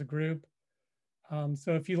together as a group.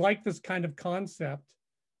 So if you like this kind of concept,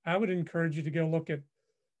 I would encourage you to go look at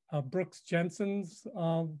Brooks Jensen's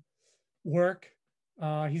work.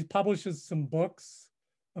 He publishes some books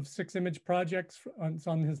of 6-image projects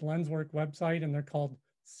on his Lenswork website, and they're called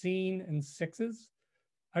Scene and Sixes.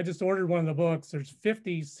 I just ordered one of the books. There's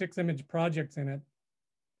 50 6-image projects in it.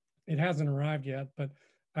 It hasn't arrived yet, but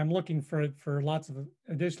I'm looking for lots of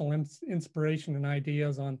additional inspiration and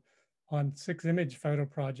ideas on 6-image photo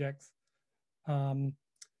projects. And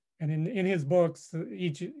in his books,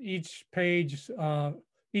 each page,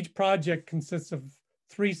 each project consists of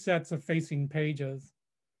 3 sets of facing pages.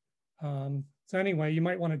 So anyway, you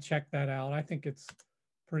might want to check that out. I think it's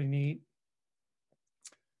pretty neat.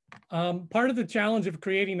 Part of the challenge of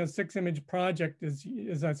creating a 6-image project is,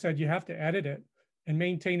 as I said, you have to edit it and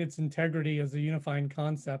maintain its integrity as a unifying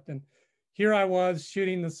concept. And here I was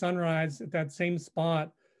shooting the sunrise at that same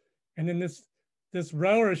spot, and then this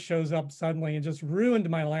rower shows up suddenly and just ruined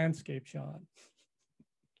my landscape shot.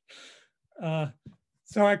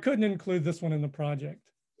 So I couldn't include this one in the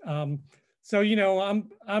project. So you know,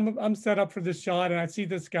 I'm set up for this shot, and I see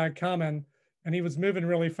this guy coming, and he was moving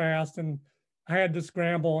really fast, and I had to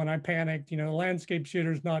scramble, and I panicked. You know, the landscape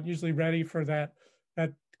shooter's not usually ready for that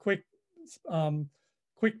quick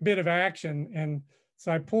bit of action, and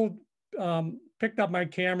so I picked up my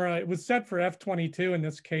camera. It was set for f/22 in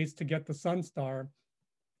this case to get the sun star,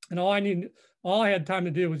 and all I had time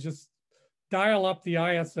to do was just dial up the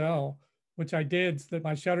ISO, which I did so that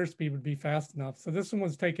my shutter speed would be fast enough. So this one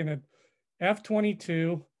was taken at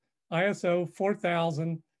f/22, ISO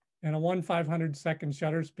 4000, and a 1/500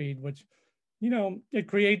 shutter speed, which, you know, it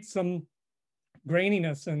creates some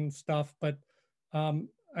graininess and stuff, but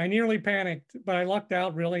I nearly panicked, but I lucked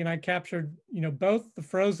out really, and I captured, you know, both the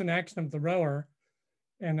frozen action of the rower,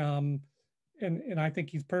 and I think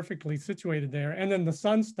he's perfectly situated there, and then the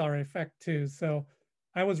sun star effect too. So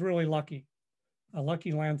I was really lucky, a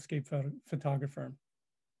lucky landscape photographer.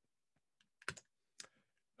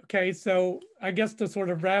 Okay, so I guess to sort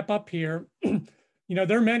of wrap up here, you know,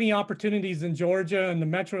 there are many opportunities in Georgia and the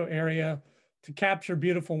metro area to capture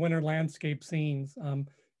beautiful winter landscape scenes.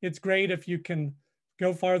 It's great if you can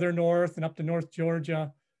go farther north and up to North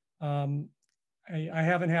Georgia. I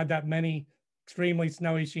haven't had that many extremely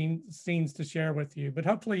snowy scenes to share with you, but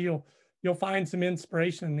hopefully you'll find some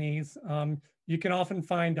inspiration in these. You can often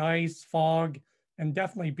find ice, fog, and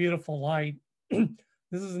definitely beautiful light.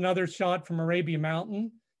 This is another shot from Arabia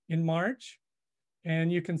Mountain in March,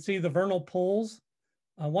 and you can see the vernal pools.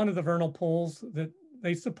 One of the vernal pools that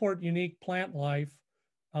they support unique plant life,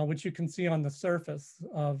 which you can see on the surface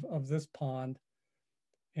of this pond.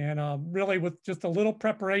 And really with just a little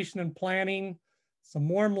preparation and planning, some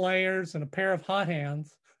warm layers and a pair of hot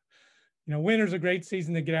hands, you know, winter's a great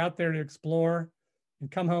season to get out there to explore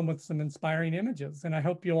and come home with some inspiring images. And I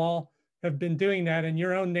hope you all have been doing that in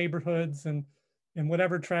your own neighborhoods and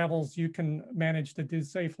whatever travels you can manage to do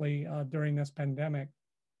safely during this pandemic.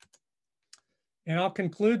 And I'll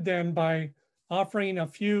conclude then by offering a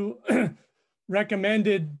few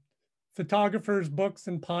recommended photographers, books,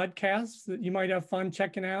 and podcasts that you might have fun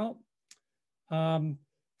checking out.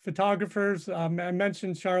 Photographers, I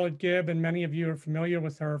mentioned Charlotte Gibb, and many of you are familiar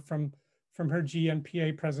with her from her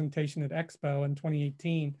GNPA presentation at Expo in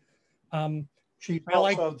 2018. She's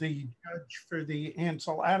also the judge for the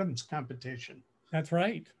Ansel Adams competition. That's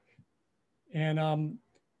right. And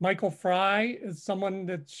Michael Fry is someone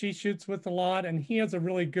that she shoots with a lot, and he has a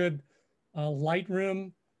really good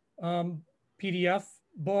Lightroom PDF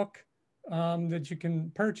book that you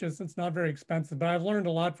can purchase. It's not very expensive, but I've learned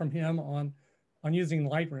a lot from him on using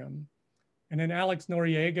Lightroom. And then Alex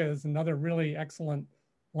Noriega is another really excellent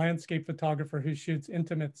landscape photographer who shoots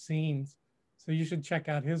intimate scenes. So you should check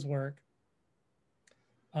out his work.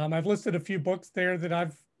 I've listed a few books there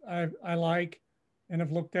that I like and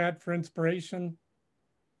have looked at for inspiration.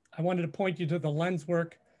 I wanted to point you to the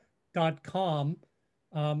lenswork.com.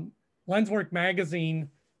 Lenswork magazine,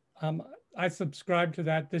 I subscribed to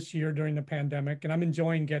that this year during the pandemic, and I'm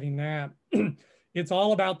enjoying getting that. It's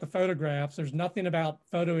all about the photographs. There's nothing about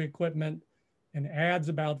photo equipment and ads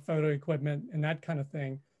about photo equipment and that kind of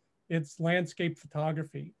thing. It's landscape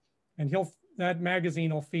photography. And that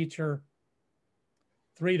magazine will feature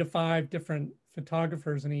 3 to 5 different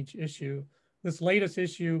photographers in each issue. This latest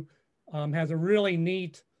issue has a really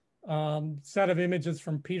neat set of images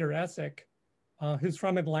from Peter Essick, who's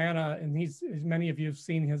from Atlanta, and many of you have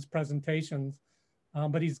seen his presentations,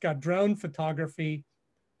 but he's got drone photography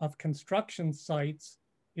of construction sites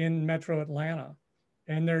in Metro Atlanta.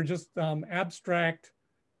 And they're just abstract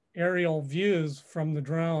aerial views from the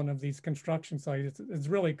drone of these construction sites. It's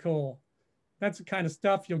really cool. That's the kind of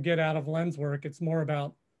stuff you'll get out of Lenswork. It's more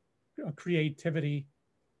about creativity.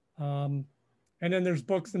 And then there's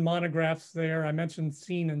books and monographs there. I mentioned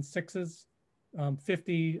Scene in Sixes,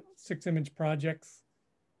 50 6-image projects,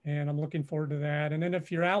 and I'm looking forward to that. And then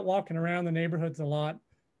if you're out walking around the neighborhoods a lot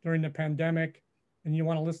during the pandemic and you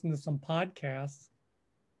want to listen to some podcasts,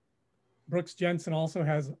 Brooks Jensen also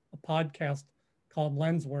has a podcast called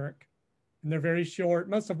Lenswork, and they're very short.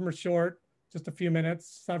 Most of them are short, just a few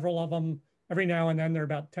minutes. Several of them, every now and then, they're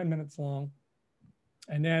about 10 minutes long.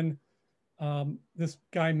 And then this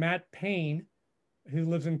guy, Matt Payne, who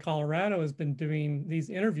lives in Colorado, has been doing these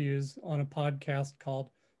interviews on a podcast called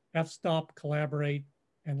F-Stop, Collaborate,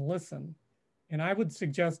 and Listen. And I would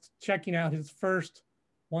suggest checking out his first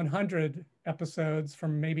 100 episodes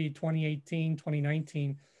from maybe 2018,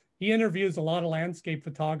 2019. He interviews a lot of landscape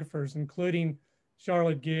photographers, including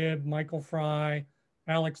Charlotte Gibb, Michael Fry,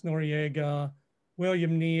 Alex Noriega,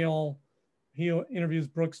 William Neal. He interviews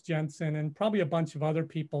Brooks Jensen and probably a bunch of other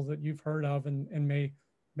people that you've heard of and may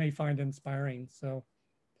find inspiring. So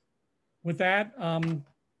with that,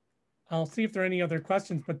 I'll see if there are any other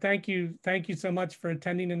questions, but thank you so much for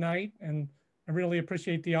attending tonight. And I really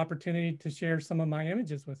appreciate the opportunity to share some of my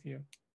images with you.